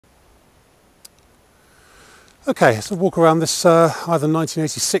Okay, so walk around this either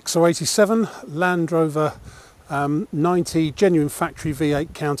 1986 or 87 Land Rover 90 genuine factory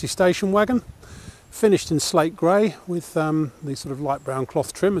V8 county station wagon, finished in slate grey with the sort of light brown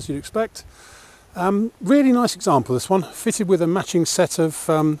cloth trim as you'd expect. Really nice example, this one, fitted with a matching set of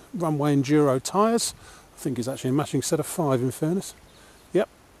runway enduro tyres. I think it's actually a matching set of 5 in fairness. Yep,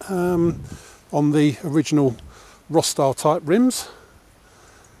 on the original Ross style type rims.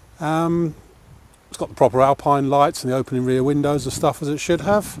 It's got the proper Alpine lights and the opening rear windows and stuff as it should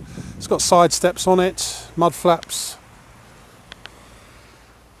have. It's got side steps on it, mud flaps.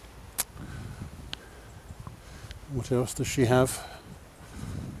 What else does she have?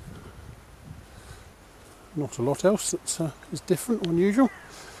 Not a lot else that is different or unusual.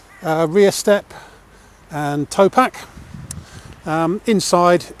 Rear step and tow pack.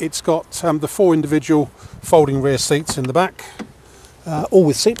 Inside it's got the 4 individual folding rear seats in the back, all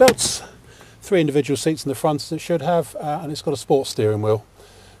with seat belts. 3 individual seats in the front as it should have, and it's got a sports steering wheel.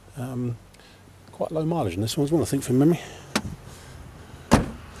 Quite low mileage in this one as well, I think, from memory. I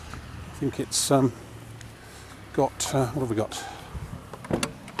think it's got, what have we got?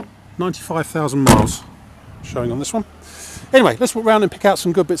 95,000 miles showing on this one. Anyway, let's walk around and pick out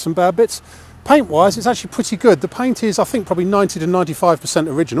some good bits and bad bits. Paint wise, it's actually pretty good. The paint is, I think, probably 90 to 95%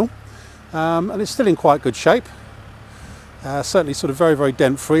 original, and it's still in quite good shape. Certainly sort of very, very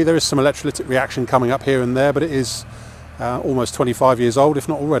dent free. There is some electrolytic reaction coming up here and there, but it is almost 25 years old, if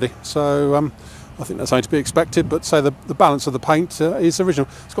not already. So I think that's only to be expected, but say the balance of the paint is original.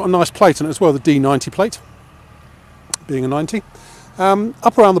 It's got a nice plate on it as well, the D90 plate, being a 90.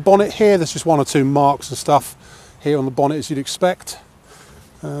 Up around the bonnet here, there's just 1 or 2 marks and stuff here on the bonnet as you'd expect.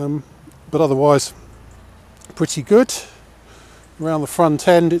 But otherwise, pretty good. Around the front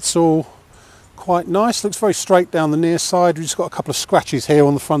end, it's all quite nice. Looks very straight down the near side. We've just got a couple of scratches here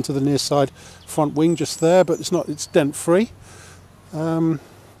on the front of the near side front wing just there, but it's dent free. Near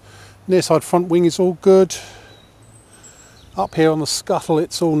side front wing is all good. Up here on the scuttle,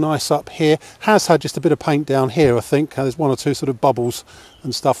 it's all nice up here. Has had just a bit of paint down here, I think. There's 1 or 2 sort of bubbles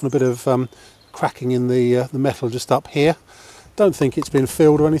and stuff, and a bit of cracking in the metal just up here. Don't think it's been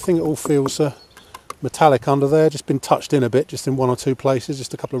filled or anything. It all feels metallic under there. Just been touched in a bit, just in 1 or 2 places.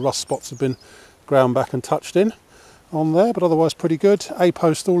 Just a couple of rust spots have been ground back and touched in on there, but otherwise pretty good.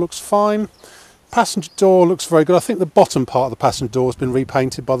 A-post all looks fine. Passenger door looks very good. I think the bottom part of the passenger door has been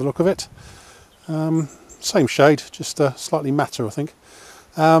repainted by the look of it. Same shade, just slightly matter, I think.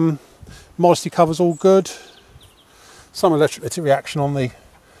 Modesty cover's all good. Some electrolytic reaction on the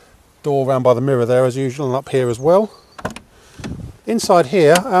door round by the mirror there as usual, and up here as well. Inside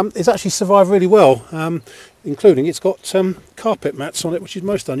here, it's actually survived really well, including it's got carpet mats on it, which is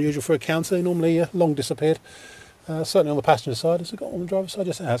most unusual for a counter. They normally long disappeared, certainly on the passenger side. Has it got on the driver's side?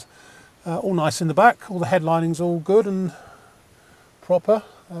 Yes, it has. All nice in the back. All the headlining's all good and proper.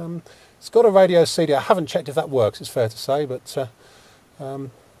 It's got a radio CD. I haven't checked if that works, it's fair to say, but I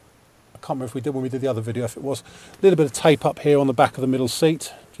can't remember if we did when we did the other video, if it was. A little bit of tape up here on the back of the middle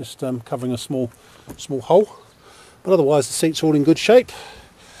seat, just covering a small hole. But otherwise the seat's all in good shape.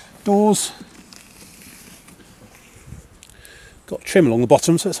 Doors. Got trim along the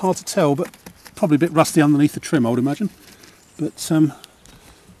bottom, so it's hard to tell, but probably a bit rusty underneath the trim, I would imagine. But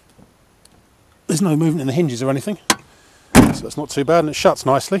there's no movement in the hinges or anything, so that's not too bad, and it shuts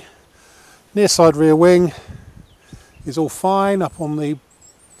nicely. Near side rear wing is all fine. Up on the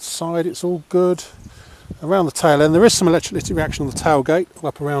side it's all good. Around the tail end there is some electrolytic reaction on the tailgate,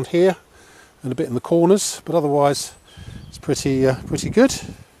 up around here and a bit in the corners, but otherwise it's pretty good.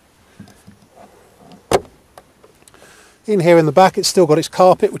 In here in the back it's still got its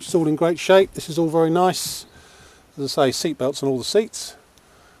carpet, which is all in great shape. This is all very nice. As I say, seat belts on all the seats.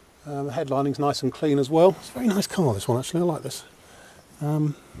 The headlining's nice and clean as well. It's a very nice car, this one, actually. I like this.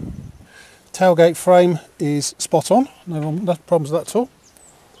 Tailgate frame is spot on. No problems with that at all.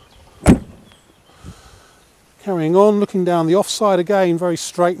 Carrying on, looking down the offside again, very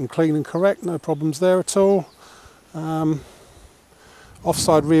straight and clean and correct. No problems there at all.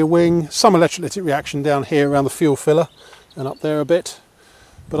 Offside rear wing, some electrolytic reaction down here around the fuel filler and up there a bit,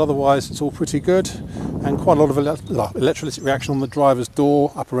 but otherwise it's all pretty good. And quite a lot of electrolytic reaction on the driver's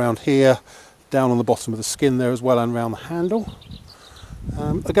door, up around here, down on the bottom of the skin there as well, and around the handle.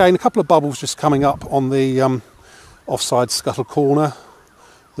 Again, a couple of bubbles just coming up on the offside scuttle corner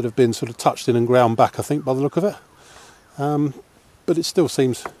that have been sort of touched in and ground back, I think, by the look of it. But it still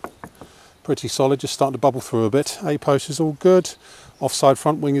seems pretty solid, just starting to bubble through a bit. A-post is all good. Offside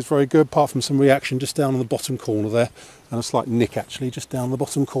front wing is very good, apart from some reaction just down on the bottom corner there, and a slight nick actually just down the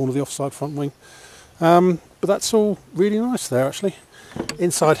bottom corner of the offside front wing. But that's all really nice there, actually.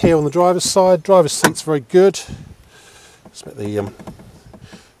 Inside here on the driver's side, driver's seat's very good. Expect the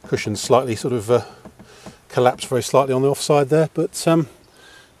cushions slightly sort of collapsed very slightly on the offside there, but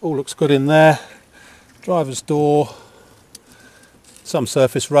all looks good in there. Driver's door, some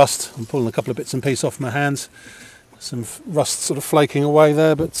surface rust. I'm pulling a couple of bits and pieces off my hands. Some rust sort of flaking away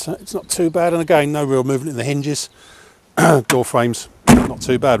there, but it's not too bad. And again, no real movement in the hinges. Door frames, not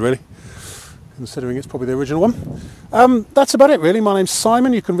too bad really, considering it's probably the original one. That's about it really. My name's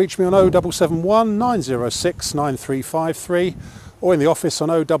Simon. You can reach me on 0771 906 9353 or in the office on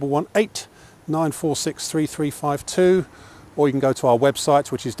 0118 946 3352, or you can go to our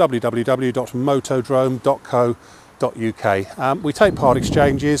website, which is www.motodrome.co.uk. We take part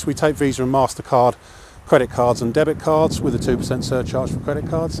exchanges, we take Visa and MasterCard credit cards and debit cards with a 2% surcharge for credit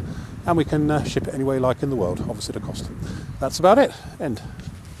cards, and we can ship it anywhere you like in the world, obviously at a cost. That's about it. End.